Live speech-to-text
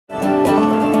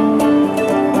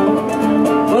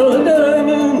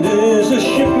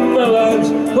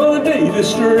the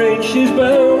strait she's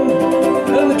bound,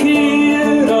 and the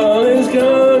keel on his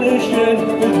garnished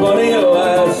with bonny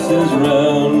lasses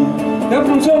round.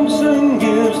 Captain Thompson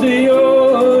gives the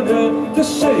order to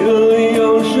sail the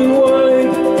ocean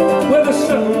wide, where the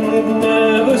sun it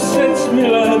never sets, me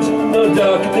lads, no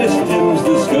darkness dims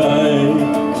the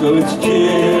sky. So it's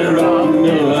cheer on,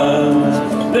 me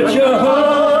lads, let your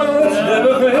hearts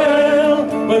never fail,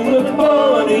 when the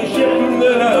Bonny Ship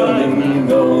The Diamond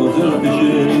goes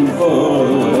a-fishing for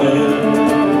the whale.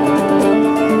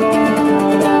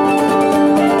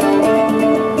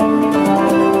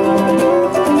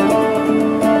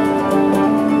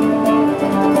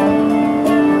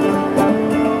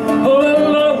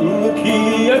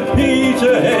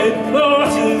 Peterhead, the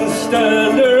lasses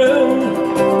stand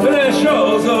around, with their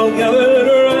shawls all gathered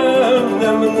around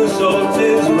them, and the salt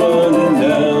is running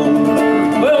down.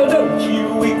 Well, don't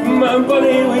you weep, my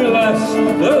bonny wee lass,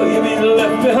 though you've been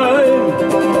left behind,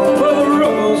 for the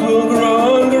ruffles will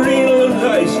grow on Greenland's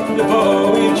ice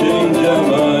before we change our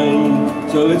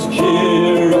mind. So let's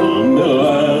cheer on, the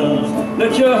lads,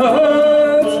 let your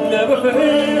hearts never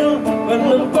fail, when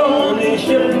the Bonny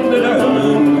Ship The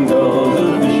Diamond goes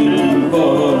a-fishing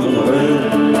for the whale.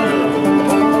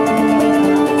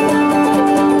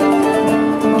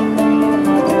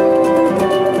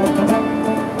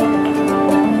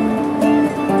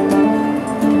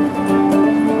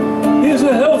 Here's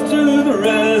a health to the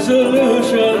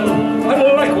Resolution, and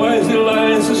likewise the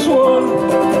Alliance of Swan.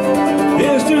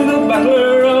 Here's to the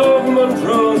Battler of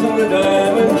Montrose and the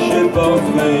Diamond Ship of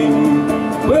Fame.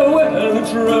 We'll wear the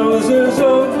trousers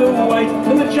of the white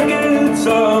and the jackets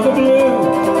of the blue,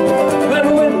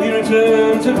 and when we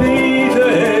return to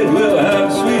Peterhead we'll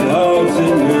have sweethearts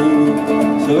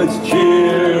anew. So it's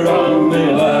cheer on,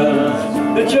 me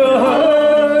lads, let your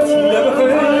hearts never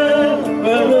fail,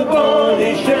 when the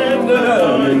Bonny Ship The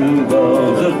Diamond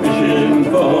goes a-fishing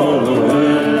for the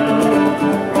whale.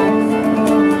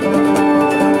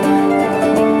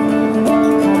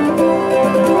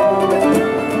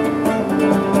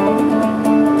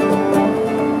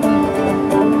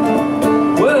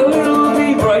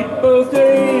 Both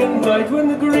day and night when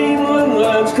the Greenland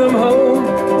lads come home,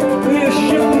 we're a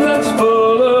ship that's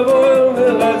full of oil,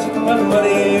 the lads, and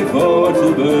money for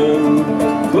to burn.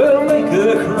 We'll make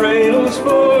the cradles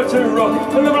for to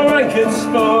rock and the blankets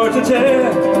for to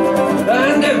tear,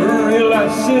 and every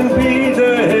lass in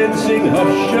Peterhead sing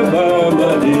hush about,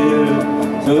 my dear.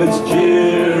 So it's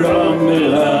cheer on, me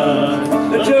lads,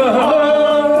 let your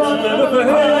hearts never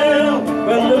fail,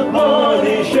 when the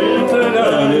Bonny Ship The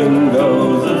Diamond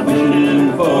goes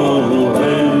a-fishing for the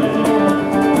whale.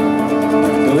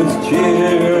 So it's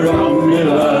cheer on, me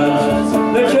lads,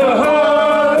 let your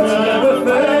hearts never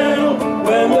fail,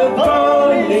 when the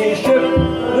Bonny Ship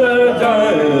The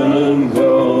Diamond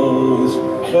goes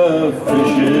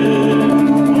a-fishing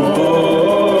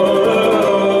for the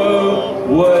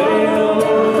whale.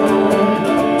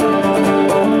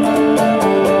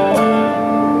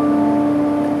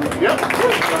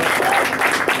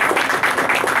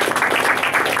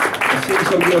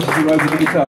 Somebody else is writing the guitar.